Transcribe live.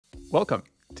Welcome.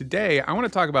 Today, I want to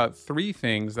talk about 3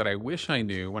 things that I wish I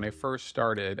knew when I first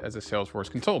started as a Salesforce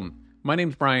consultant. My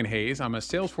name's Brian Hayes. I'm a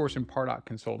Salesforce and Pardot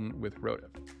consultant with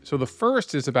Rotive. So the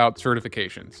first is about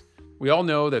certifications. We all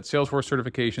know that Salesforce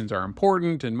certifications are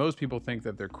important, and most people think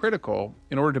that they're critical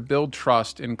in order to build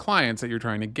trust in clients that you're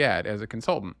trying to get as a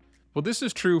consultant. Well, this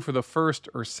is true for the first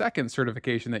or second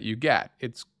certification that you get.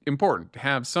 It's important to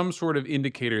have some sort of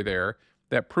indicator there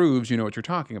that proves you know what you're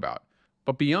talking about.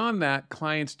 But beyond that,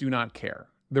 clients do not care.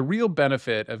 The real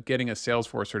benefit of getting a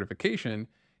Salesforce certification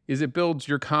is it builds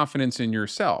your confidence in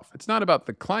yourself. It's not about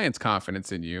the client's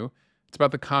confidence in you, it's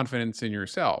about the confidence in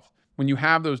yourself. When you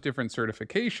have those different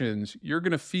certifications, you're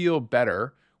going to feel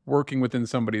better working within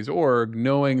somebody's org,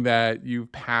 knowing that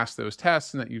you've passed those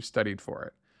tests and that you've studied for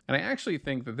it. And I actually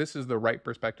think that this is the right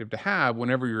perspective to have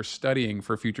whenever you're studying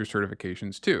for future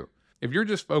certifications too. If you're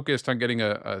just focused on getting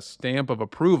a stamp of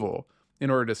approval in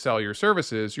order to sell your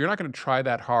services, you're not going to try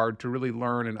that hard to really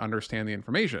learn and understand the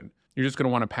information. You're just going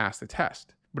to want to pass the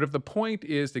test. But if the point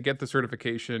is to get the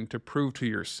certification to prove to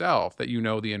yourself that you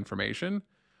know the information,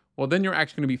 well, then you're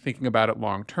actually going to be thinking about it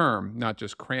long term, not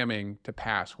just cramming to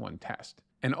pass one test.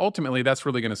 And ultimately, that's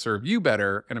really going to serve you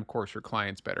better, and of course, your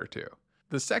clients better too.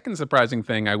 The second surprising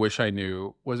thing I wish I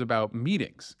knew was about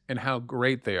meetings and how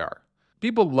great they are.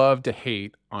 People love to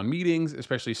hate on meetings,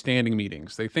 especially standing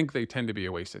meetings. They think they tend to be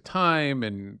a waste of time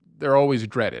and they're always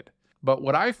dreaded. But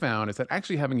what I found is that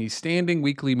actually having a standing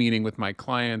weekly meeting with my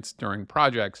clients during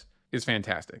projects is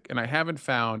fantastic, and I haven't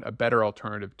found a better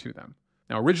alternative to them.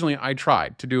 Now, originally I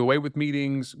tried to do away with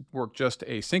meetings, work just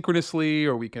asynchronously,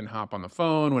 or we can hop on the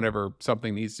phone whenever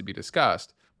something needs to be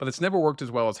discussed. But it's never worked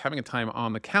as well as having a time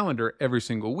on the calendar every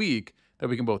single week that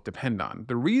we can both depend on.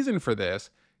 The reason for this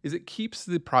is it keeps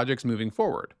the projects moving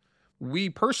forward.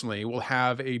 We personally will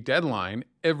have a deadline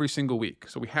every single week.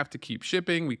 So we have to keep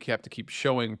shipping, we have to keep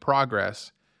showing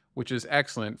progress, which is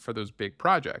excellent for those big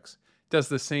projects. It does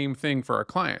the same thing for our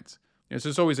clients. It's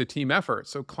just always a team effort.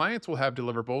 So clients will have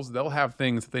deliverables, they'll have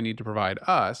things that they need to provide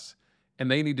us,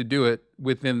 and they need to do it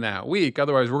within that week.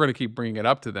 Otherwise, we're going to keep bringing it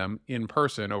up to them in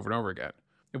person over and over again.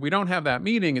 If we don't have that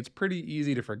meeting, it's pretty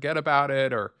easy to forget about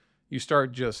it, or you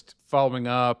start just following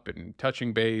up and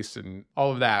touching base and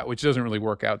all of that, which doesn't really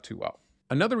work out too well.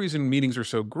 Another reason meetings are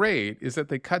so great is that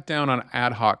they cut down on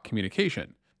ad hoc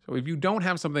communication. So if you don't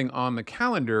have something on the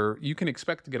calendar, you can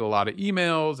expect to get a lot of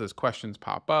emails as questions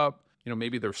pop up.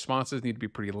 Maybe the responses need to be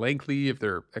pretty lengthy if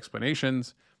they're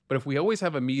explanations. But if we always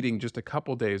have a meeting just a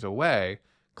couple days away,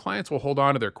 clients will hold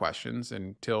on to their questions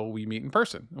until we meet in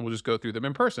person, and we'll just go through them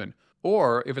in person.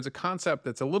 Or if it's a concept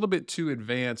that's a little bit too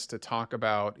advanced to talk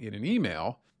about in an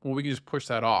email, well, we can just push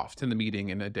that off to the meeting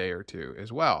in a day or two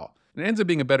as well. And it ends up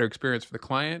being a better experience for the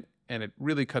client, and it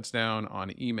really cuts down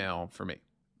on email for me.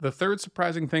 The third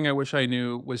surprising thing I wish I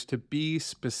knew was to be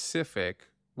specific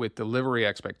with delivery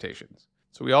expectations.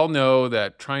 So we all know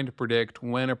that trying to predict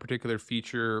when a particular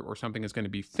feature or something is going to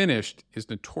be finished is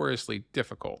notoriously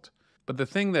difficult. But the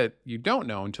thing that you don't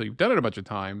know until you've done it a bunch of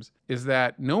times is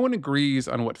that no one agrees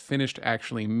on what finished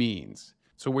actually means.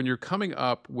 So when you're coming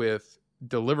up with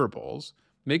deliverables,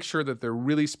 make sure that they're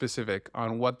really specific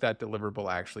on what that deliverable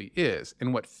actually is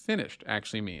and what finished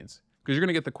actually means. Because you're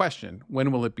going to get the question,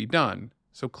 when will it be done?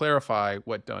 So clarify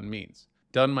what done means.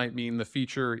 Done might mean the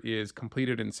feature is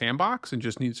completed in sandbox and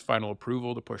just needs final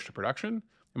approval to push to production.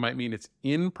 It might mean it's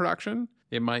in production.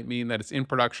 It might mean that it's in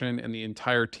production and the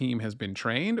entire team has been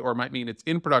trained, or it might mean it's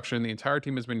in production, the entire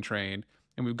team has been trained,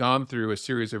 and we've gone through a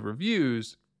series of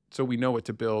reviews so we know what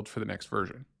to build for the next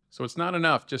version. So it's not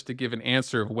enough just to give an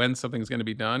answer of when something's going to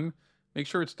be done. Make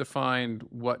sure it's defined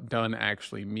what done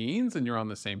actually means and you're on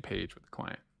the same page with the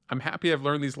client. I'm happy I've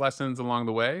learned these lessons along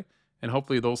the way, and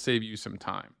hopefully they'll save you some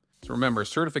time. So remember,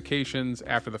 certifications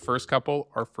after the first couple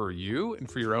are for you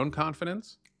and for your own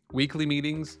confidence. Weekly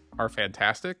meetings are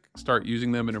fantastic. Start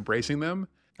using them and embracing them.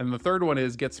 And the third one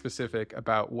is get specific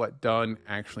about what done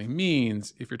actually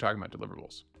means if you're talking about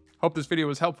deliverables. Hope this video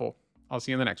was helpful. I'll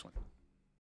see you in the next one.